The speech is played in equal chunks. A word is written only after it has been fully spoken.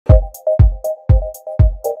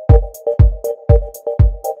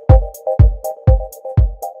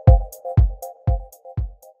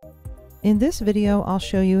In this video, I'll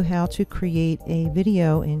show you how to create a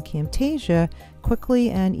video in Camtasia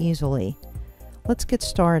quickly and easily. Let's get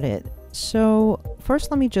started. So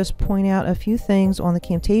first, let me just point out a few things on the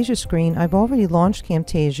Camtasia screen. I've already launched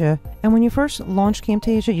Camtasia, and when you first launch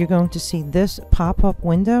Camtasia, you're going to see this pop-up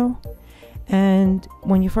window. And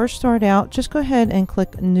when you first start out, just go ahead and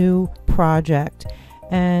click New Project,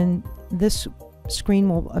 and this screen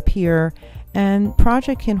will appear, and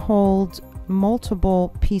project can hold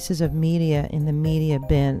multiple pieces of media in the media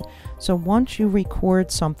bin. So once you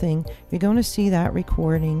record something, you're going to see that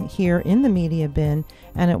recording here in the media bin,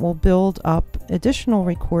 and it will build up additional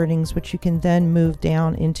recordings which you can then move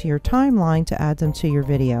down into your timeline to add them to your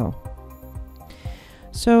video.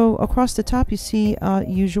 So across the top you see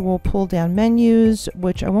usual pull down menus,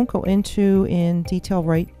 which I won't go into in detail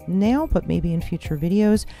right now, but maybe in future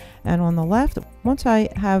videos. And on the left, once I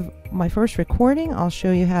have my first recording, I'll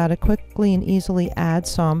show you how to quickly and easily add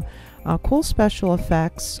some cool special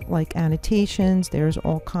effects like annotations. There's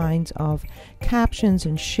all kinds of captions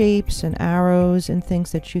and shapes and arrows and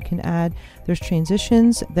things that you can add. There's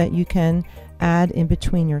transitions that you can add in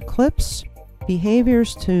between your clips,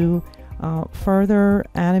 behaviors to further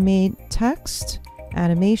animate text,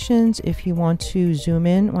 animations if you want to zoom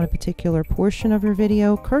in on a particular portion of your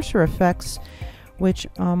video, cursor effects, which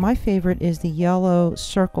my favorite is the yellow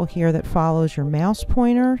circle here that follows your mouse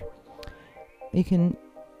pointer. You can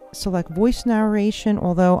select voice narration,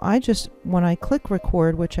 although when I click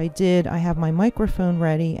record, which I did, I have my microphone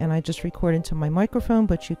ready and I just record into my microphone,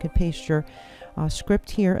 but you could paste your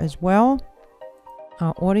script here as well.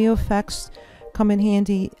 Audio effects come in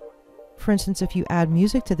handy. For instance, if you add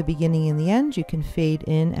music to the beginning and the end, you can fade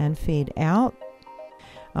in and fade out.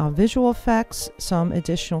 Visual effects, some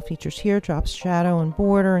additional features here, drop shadow and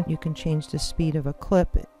border. You can change the speed of a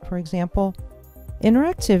clip, for example.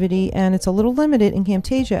 Interactivity, and it's a little limited in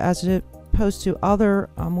Camtasia as opposed to other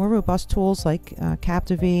more robust tools like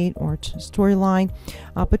Captivate or Storyline,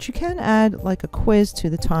 but you can add like a quiz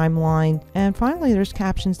to the timeline. And finally, there's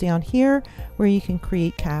captions down here where you can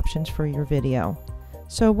create captions for your video.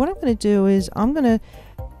 So what I'm going to do is I'm going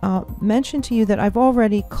to mention to you that I've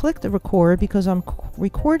already clicked the record because I'm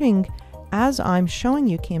recording as I'm showing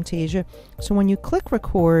you Camtasia. So when you click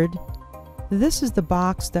record, this is the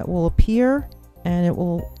box that will appear, and it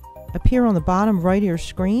will appear on the bottom right of your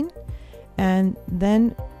screen. And then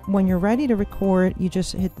when you're ready to record, you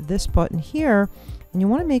just hit this button here, and you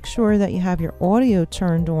want to make sure that you have your audio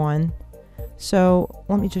turned on. So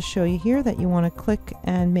let me just show you here that you want to click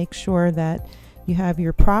and make sure that you have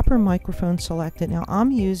your proper microphone selected. Now I'm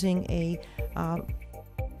using a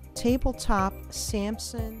tabletop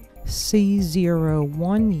Samson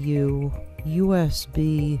C01U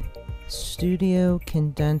USB studio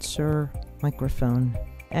condenser microphone,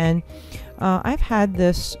 and I've had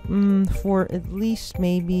this for at least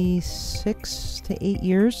maybe 6 to 8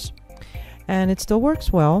 years, and it still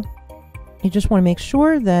works well. You just want to make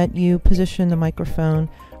sure that you position the microphone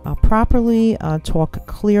properly, talk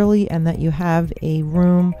clearly, and that you have a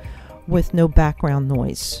room with no background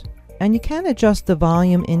noise. And you can adjust the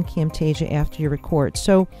volume in Camtasia after you record.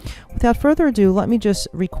 So without further ado, let me just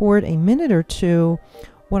record a minute or two.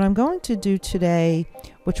 What I'm going to do today,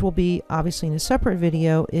 which will be obviously in a separate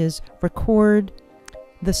video, is record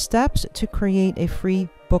the steps to create a free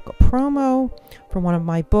book promo for one of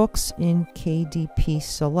my books in KDP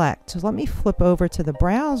Select. So let me flip over to the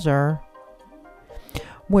browser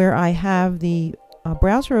where I have the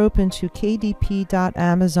browser open to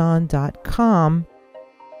kdp.amazon.com.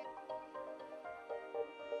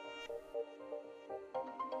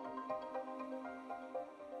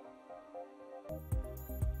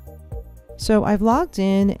 So I've logged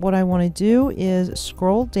in. What I want to do is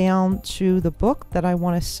scroll down to the book that I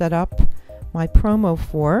want to set up my promo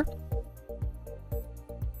for.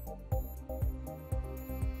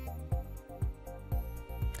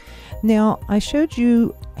 Now, I showed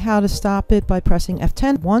you how to stop it by pressing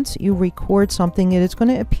F10. Once you record something, it is going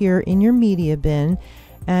to appear in your media bin,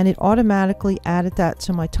 and it automatically added that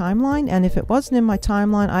to my timeline. And if it wasn't in my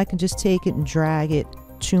timeline, I can just take it and drag it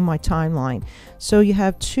to my timeline. So you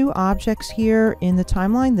have two objects here in the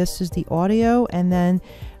timeline. This is the audio, and then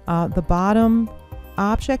the bottom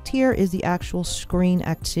object here is the actual screen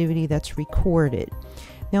activity that's recorded.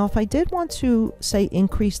 Now, if I did want to, say,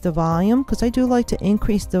 increase the volume, because I do like to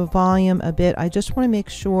increase the volume a bit, I just want to make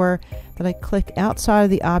sure that I click outside of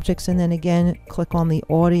the objects and then again click on the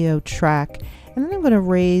audio track. And then I'm going to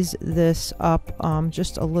raise this up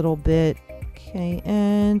just a little bit. Okay,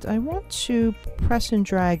 and I want to press and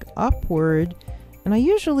drag upward, and I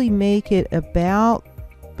usually make it about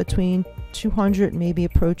between 200, maybe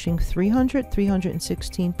approaching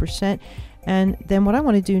 316%. And then what I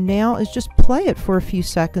want to do now is just play it for a few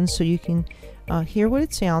seconds so you can hear what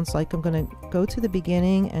it sounds like. I'm going to go to the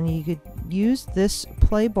beginning, and you could use this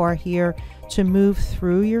play bar here to move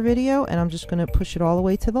through your video, and I'm just going to push it all the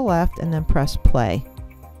way to the left and then press play.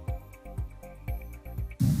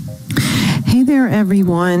 Hey there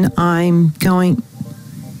everyone,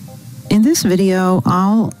 in this video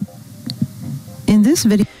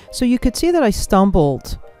so you could see that I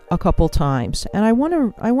stumbled a couple times, and I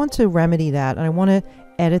want to remedy that, and I want to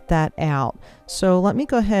edit that out. So let me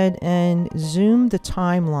go ahead and zoom the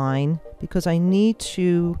timeline, because I need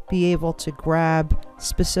to be able to grab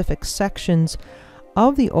specific sections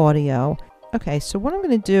of the audio. Okay, so what I'm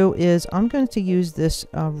going to do is I'm going to use this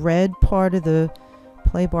red part of the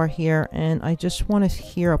play bar here, and I just want to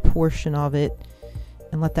hear a portion of it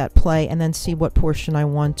and let that play, and then see what portion I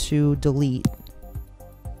want to delete.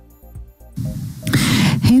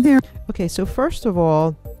 Hey there. Okay, so first of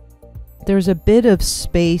all, there's a bit of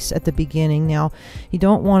space at the beginning. Now, you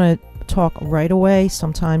don't want to talk right away.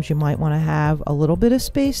 Sometimes you might want to have a little bit of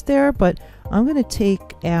space there, but I'm going to take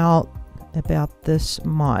out about this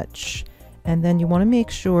much. And then you want to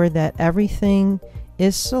make sure that everything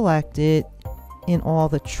is selected in all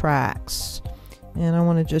the tracks. And I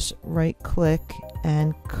want to just right click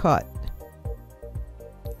and cut.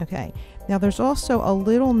 Okay, now there's also a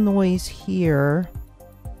little noise here,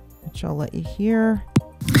 which I'll let you hear.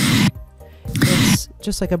 It's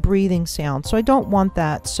just like a breathing sound, so I don't want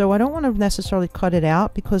that. So I don't want to necessarily cut it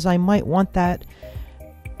out, because I might want that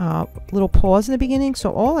little pause in the beginning.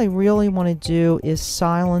 So all I really want to do is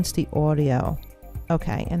silence the audio.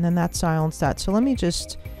 Okay, and then that silenced that. So let me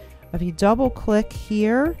just, if you double click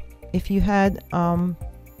here, if you had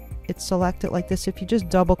it selected like this, if you just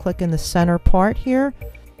double click in the center part here,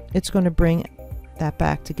 it's going to bring that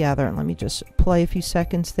back together. And let me just play a few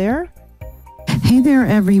seconds there. Hey there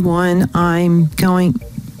everyone,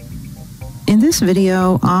 in this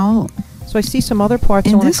video so I see some other parts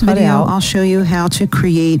I want to cut out. I'll show you how to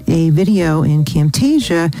create a video in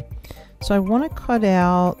Camtasia. So I want to cut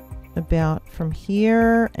out about from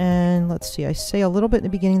here, and let's see, I say a little bit in the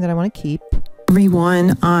beginning that I want to keep.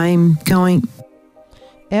 Everyone,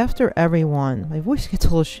 after everyone, my voice gets a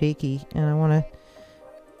little shaky, and I want to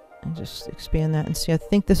just expand that and see. I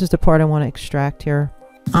think this is the part I want to extract here.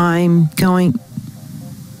 In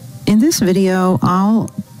this video,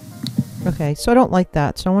 okay, so I don't like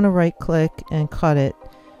that, so I want to right click and cut it,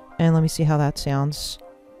 and let me see how that sounds.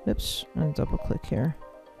 Oops, and double click here.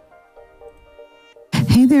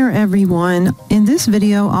 Hey there everyone, in this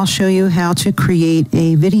video I'll show you how to create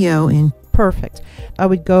a video in Perfect. I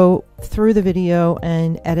would go through the video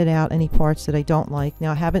and edit out any parts that I don't like.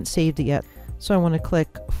 Now I haven't saved it yet, so I want to click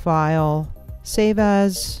File, Save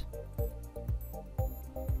As,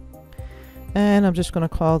 and I'm just going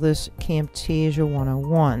to call this Camtasia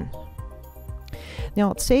 101.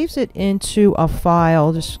 Now it saves it into a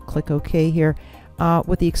file, just click OK here,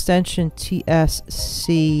 with the extension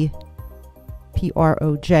TSCPROJ,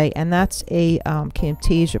 and that's a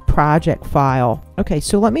Camtasia project file. Okay,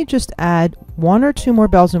 so let me just add one or two more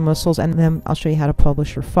bells and whistles, and then I'll show you how to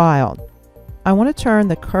publish your file. I want to turn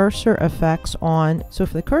the cursor effects on. So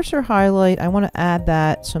for the cursor highlight, I want to add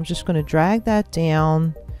that, so I'm just going to drag that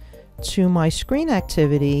down to my screen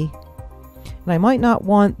activity, and I might not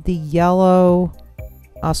want the yellow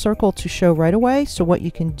circle to show right away. So what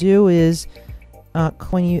you can do is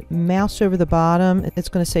when you mouse over the bottom, it's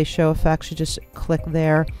going to say show effects. You just click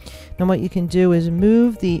there. Then what you can do is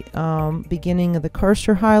move the beginning of the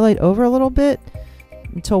cursor highlight over a little bit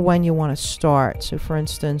until when you want to start. So for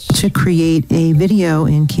instance, to create a video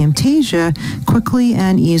in Camtasia quickly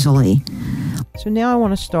and easily. So now I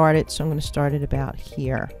want to start it, so I'm going to start it about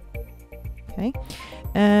here. Okay,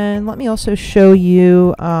 and let me also show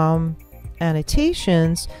you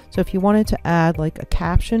annotations. So if you wanted to add like a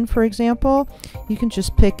caption, for example, you can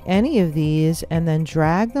just pick any of these and then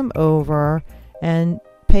drag them over, and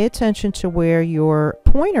pay attention to where your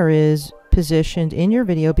pointer is positioned in your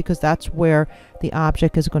video, because that's where the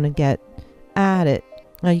object is going to get added.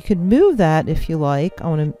 Now you could move that if you like.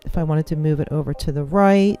 If I wanted to move it over to the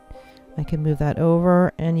right, I can move that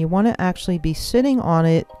over, and you want to actually be sitting on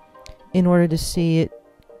it in order to see it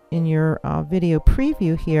in your video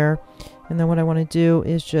preview here. And then what I want to do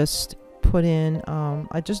is just put in,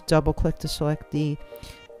 I just double click to select the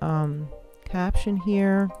caption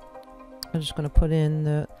here. I'm just going to put in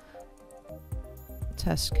the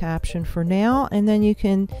test caption for now, and then you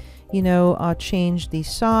can, change the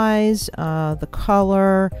size, the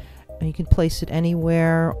color, and you can place it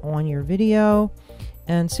anywhere on your video.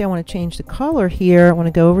 and say I want to change the color here. I want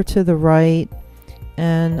to go over to the right,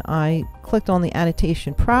 and I clicked on the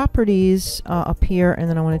annotation properties up here, and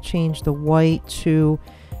then I want to change the white to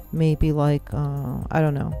maybe like I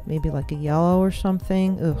don't know, maybe like a yellow or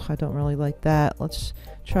something. Ugh, I don't really like that. Let's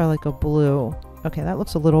try like a blue. Okay, that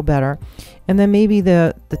looks a little better. And then maybe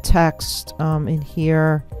the text in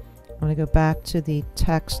here, I'm going to go back to the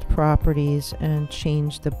text properties and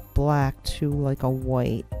change the black to like a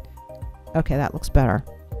white. Okay, that looks better.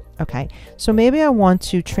 Okay, so maybe I want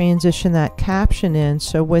to transition that caption in.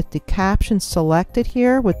 So with the caption selected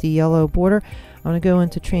here with the yellow border, I'm going to go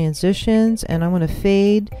into transitions, and I'm going to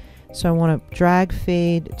fade. So I want to drag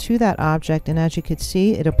fade to that object, and as you can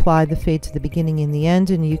see, it applied the fade to the beginning and the end,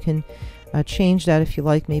 and you can change that if you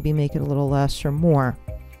like, maybe make it a little less or more.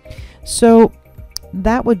 So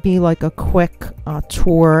that would be like a quick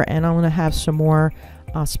tour, and I'm going to have some more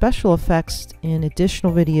special effects in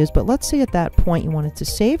additional videos. But let's say at that point you wanted to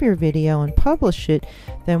save your video and publish it.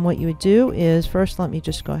 Then what you would do is, first let me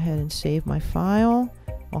just go ahead and save my file,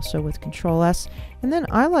 also with Control S, and then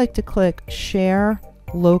I like to click Share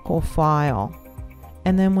Local File.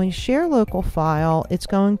 And then when you share local file, it's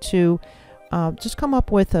going to just come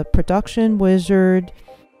up with a production wizard,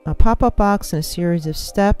 a pop-up box, and a series of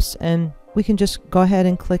steps, and we can just go ahead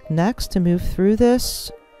and click Next to move through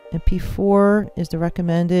this. MP4 is the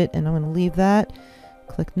recommended, and I'm going to leave that.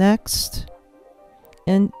 Click Next.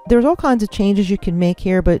 And there's all kinds of changes you can make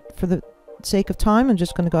here, but for the sake of time, I'm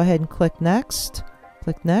just going to go ahead and click Next.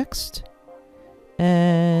 Click Next.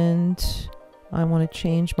 And I want to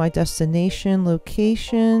change my destination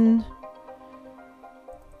location.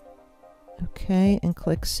 Okay, and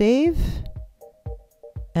click Save.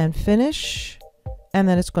 And Finish. And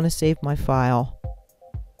then it's going to save my file.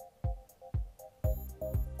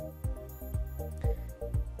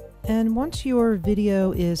 And once your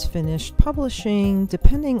video is finished publishing,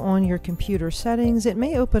 depending on your computer settings, it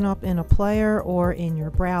may open up in a player or in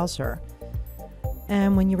your browser.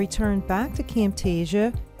 And when you return back to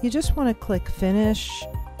Camtasia, you just want to click Finish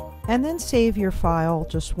and then save your file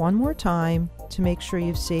just one more time to make sure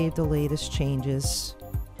you've saved the latest changes.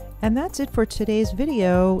 And that's it for today's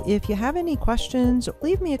video. If you have any questions,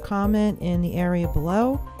 leave me a comment in the area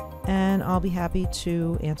below, and I'll be happy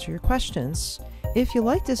to answer your questions. If you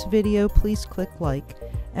like this video, please click like,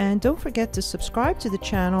 and don't forget to subscribe to the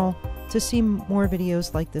channel to see more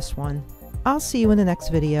videos like this one. I'll see you in the next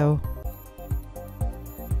video.